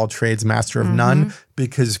 jack of all trades, master of none,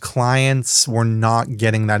 because clients were not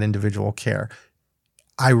getting that individual care.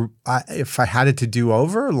 if I had it to do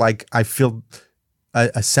over, like I feel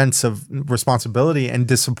a sense of responsibility and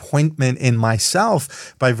disappointment in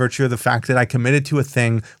myself by virtue of the fact that I committed to a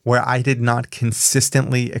thing where I did not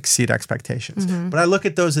consistently exceed expectations. But I look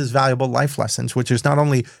at those as valuable life lessons, which is not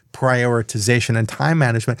only prioritization and time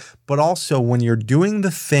management, but also when you're doing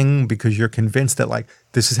the thing because you're convinced that like,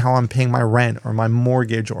 this is how I'm paying my rent or my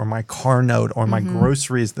mortgage or my car note or my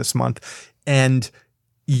groceries this month. And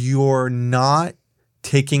you're not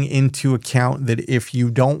taking into account that if you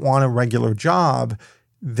don't want a regular job,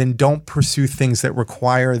 then don't pursue things that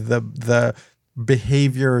require the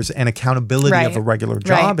behaviors and accountability of a regular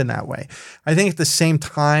job in that way. I think at the same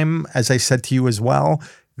time, as I said to you as well,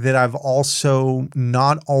 that I've also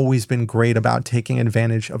not always been great about taking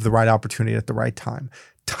advantage of the right opportunity at the right time.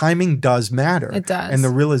 Timing does matter. It does. And the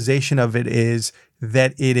realization of it is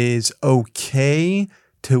that it is okay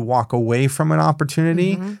to walk away from an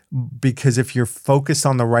opportunity because if you're focused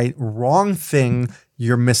on the wrong thing,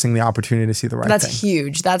 you're missing the opportunity to see the right thing. That's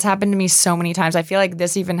huge. That's happened to me so many times. I feel like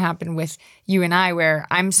this even happened with you and I, where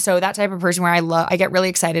I'm so that type of person where I get really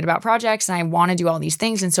excited about projects and I want to do all these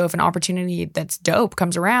things. And so if an opportunity that's dope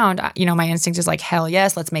comes around, you know, my instinct is like, hell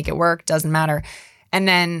yes, let's make it work. Doesn't matter. And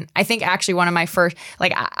then I think actually one of my first,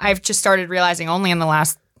 like I've just started realizing only in the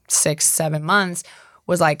last 6-7 months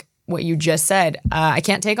was like, what you just said, I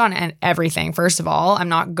can't take on everything. First of all, I'm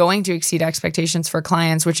not going to exceed expectations for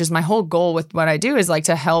clients, which is my whole goal with what I do is like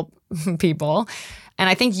to help people. And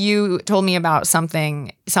I think you told me about some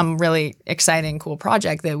really exciting, cool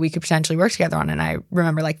project that we could potentially work together on. And I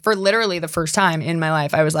remember like for literally the first time in my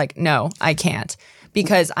life, I was like, no, I can't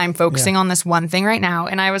because I'm focusing on this one thing right now.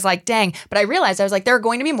 And I was like, dang. But I realized I was like, there are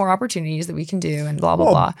going to be more opportunities that we can do and blah,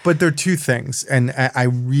 blah, blah. But there are two things. And I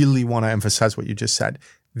really want to emphasize what you just said.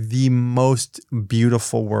 The most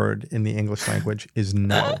beautiful word in the English language is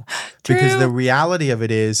no. Because the reality of it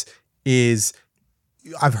is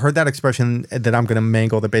I've heard that expression that I'm going to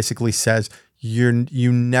mangle that basically says you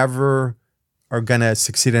never are going to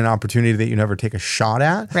succeed in an opportunity that you never take a shot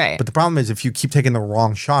at. Right. But the problem is if you keep taking the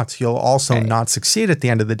wrong shots, you'll also not succeed at the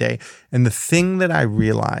end of the day. And the thing that I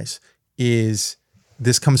realize is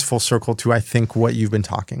this comes full circle to, I think, what you've been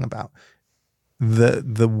talking about.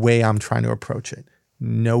 The way I'm trying to approach it.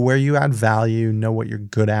 Know where you add value, know what you're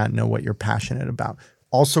good at, know what you're passionate about.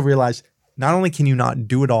 Also realize not only can you not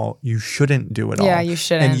do it all, you shouldn't do it all. Yeah, you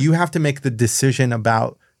shouldn't. And you have to make the decision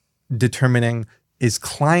about determining, is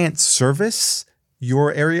client service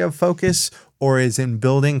your area of focus, or is in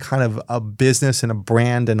building kind of a business and a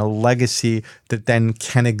brand and a legacy that then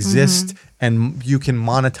can exist and you can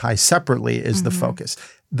monetize separately is the focus.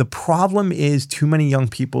 The problem is too many young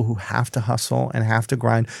people who have to hustle and have to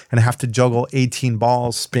grind and have to juggle 18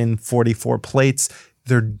 balls, spin 44 plates.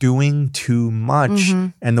 They're doing too much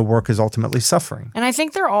and the work is ultimately suffering. And I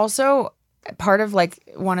think they're also part of like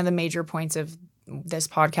one of the major points of this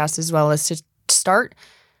podcast as well is to start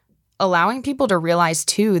allowing people to realize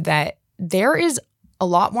too that there is a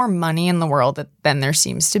lot more money in the world than there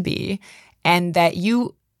seems to be, and that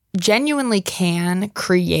you genuinely can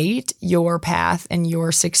create your path and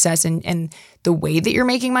your success and the way that you're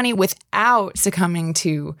making money without succumbing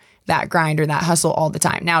to that grind or that hustle all the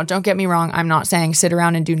time. Now, don't get me wrong. I'm not saying sit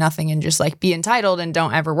around and do nothing and just like be entitled and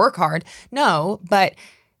don't ever work hard. No, but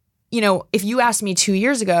you know, if you asked me 2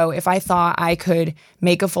 years ago if I thought I could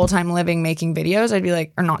make a full-time living making videos, I'd be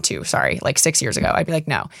like, or not 2, sorry, like 6 years ago, I'd be like,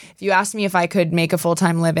 no. If you asked me if I could make a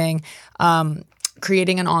full-time living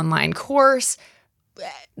creating an online course,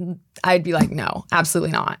 I'd be like, no,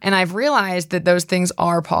 absolutely not. And I've realized that those things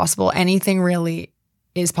are possible. Anything really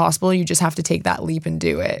is possible. You just have to take that leap and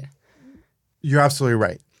do it. You're absolutely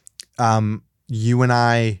right. You and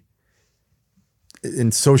I,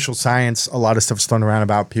 in social science, a lot of stuff's thrown around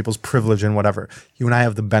about people's privilege and whatever. You and I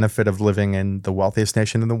have the benefit of living in the wealthiest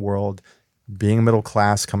nation in the world, being middle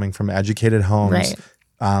class, coming from educated homes,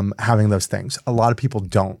 having those things. A lot of people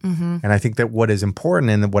don't. And I think that what is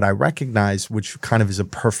important and what I recognize, which kind of is a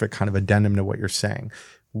perfect kind of addendum to what you're saying,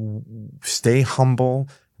 stay humble,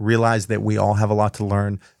 realize that we all have a lot to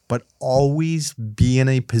learn, but always be in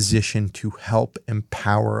a position to help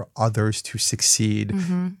empower others to succeed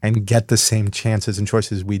and get the same chances and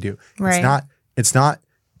choices we do. Right.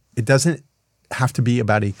 It doesn't have to be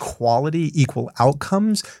about equality, equal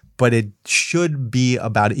outcomes, but it should be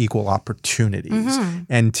about equal opportunities.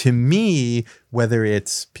 And to me, whether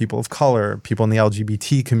it's people of color, people in the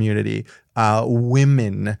LGBT community,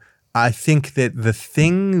 women, I think that the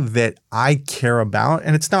thing that I care about,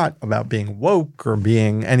 and it's not about being woke or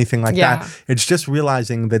being anything like that, it's just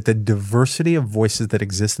realizing that the diversity of voices that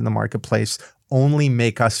exist in the marketplace only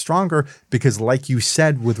make us stronger because, like you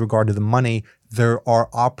said, with regard to the money, There are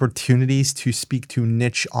opportunities to speak to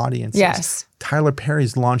niche audiences. Yes. Tyler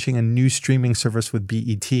Perry's launching a new streaming service with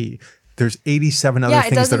BET. There's 87 other things that are going on.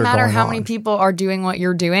 Yeah, it doesn't matter how many people are doing what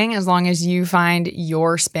you're doing as long as you find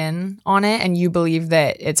your spin on it and you believe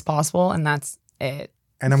that it's possible, and that's it.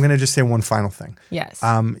 And I'm going to just say one final thing. Yes.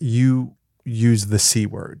 You use the C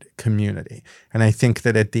word, community. And I think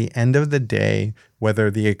that at the end of the day, whether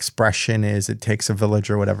the expression is it takes a village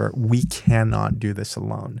or whatever, we cannot do this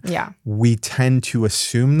alone. Yeah. We tend to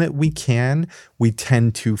assume that we can. We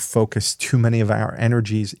tend to focus too many of our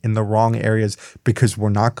energies in the wrong areas because we're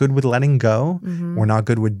not good with letting go. We're not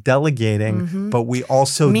good with delegating, but we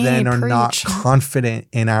also then are not confident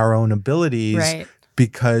in our own abilities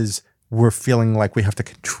because we're feeling like we have to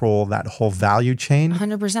control that whole value chain.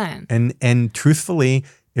 100%. And truthfully,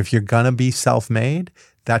 if you're going to be self-made,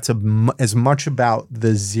 that's as much about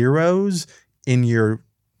the zeros in your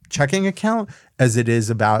checking account as it is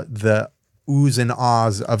about the oohs and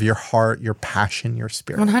ahs of your heart, your passion, your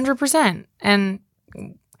spirit. 100%. And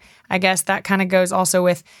I guess that kind of goes also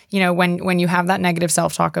with, when you have that negative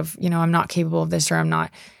self-talk of, I'm not capable of this, or my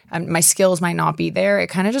skills might not be there. It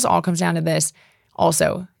kind of just all comes down to this.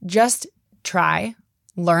 Also, just try,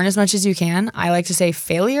 learn as much as you can. I like to say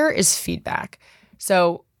failure is feedback.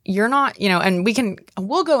 So you're not, and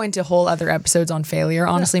we'll go into whole other episodes on failure.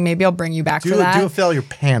 Honestly, maybe I'll bring you back for that. Do a failure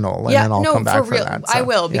panel and then I'll come back for that. So, I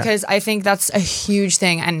will, because I think that's a huge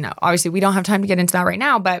thing. And obviously we don't have time to get into that right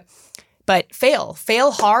now, but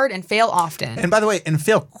fail hard and fail often. And by the way, and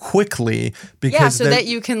fail quickly, because so that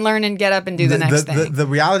you can learn and get up and do the next thing. The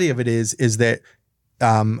reality of it is that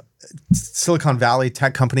Silicon Valley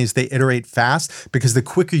tech companies, they iterate fast because the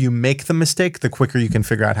quicker you make the mistake, the quicker you can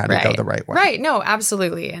figure out how to go the right way. Right. No,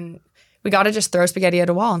 absolutely. And we got to just throw spaghetti at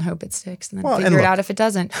a wall and hope it sticks, and then figure it out if it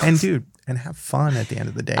doesn't. And have fun at the end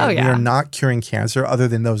of the day. Oh, yeah. We are not curing cancer, other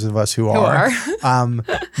than those of us who are.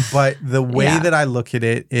 But the way that I look at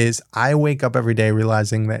it is I wake up every day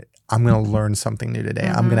realizing that I'm going to learn something new today.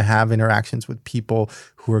 I'm going to have interactions with people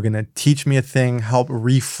who are going to teach me a thing, help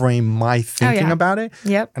reframe my thinking about it.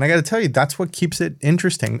 Yep. And I got to tell you, that's what keeps it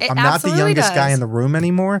interesting. I'm not the youngest guy in the room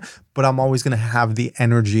anymore, but I'm always going to have the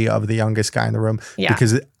energy of the youngest guy in the room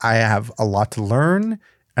because I have a lot to learn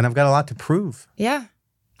and I've got a lot to prove. Yeah,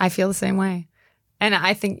 I feel the same way. And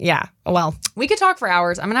I think, well, we could talk for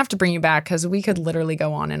hours. I'm going to have to bring you back because we could literally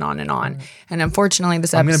go on and on and on. And unfortunately,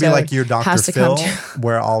 this episode I'm going to be like your Dr. Phil,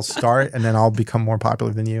 where I'll start and then I'll become more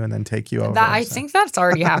popular than you and then take you over. I think that's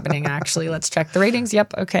already happening, actually. Let's check the ratings.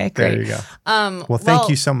 Yep. Okay, great. There you go. Well, thank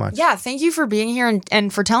you so much. Yeah, thank you for being here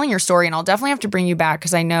and for telling your story. And I'll definitely have to bring you back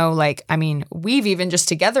because I know, we've even just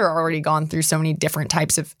together already gone through so many different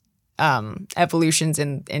types of evolutions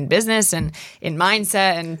in business and in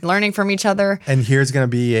mindset and learning from each other. And here's going to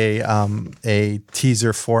be a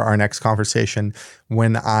teaser for our next conversation.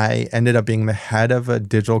 When I ended up being the head of a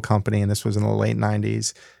digital company, and this was in the late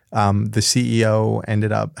 90s, the CEO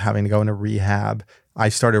ended up having to go into rehab. I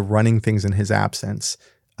started running things in his absence.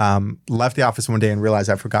 Left the office one day and realized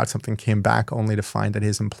I forgot something, came back only to find that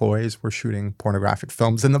his employees were shooting pornographic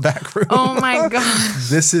films in the back room. Oh my God.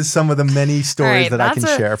 This is some of the many stories that I can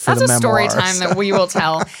share for the memoirs. That's a story time that we will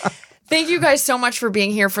tell. Thank you guys so much for being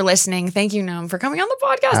here, for listening. Thank you, Noam, for coming on the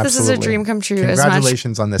podcast. Absolutely. This is a dream come true.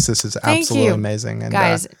 Congratulations on this. This is absolutely amazing. And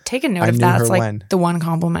guys, take a note if that's the one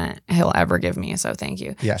compliment he'll ever give me. So thank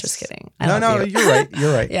you. Yes. Just kidding. No, you're right.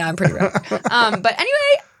 You're right. Yeah, I'm pretty right. But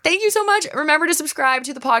anyway, thank you so much. Remember to subscribe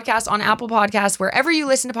to the podcast on Apple Podcasts. Wherever you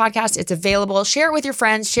listen to podcasts, it's available. Share it with your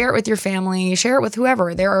friends. Share it with your family. Share it with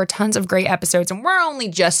whoever. There are tons of great episodes, and we're only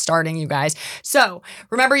just starting, you guys. So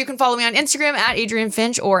remember, you can follow me on Instagram at Adrienne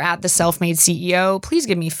Finch or at The Self-Made CEO. Please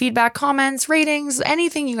give me feedback, comments, ratings,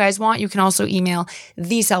 anything you guys want. You can also email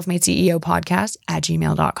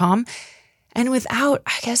theselfmadeceo@gmail.com. And without,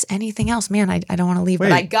 I guess, anything else, man, I don't want to leave,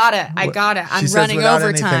 but I gotta. I'm running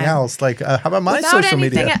overtime. Anything else, how about my social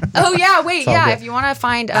media? Oh yeah, wait, yeah. If you want to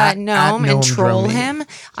find Noam and troll him,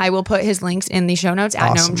 I will put his links in the show notes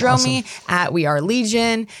at Noam Dromi, at We Are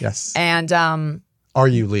Legion. Yes. And Are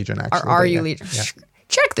You Legion, actually. Are You Legion? Yeah.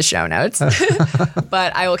 Check the show notes.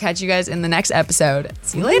 But I will catch you guys in the next episode.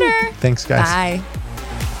 See you later. Thanks, guys. Bye.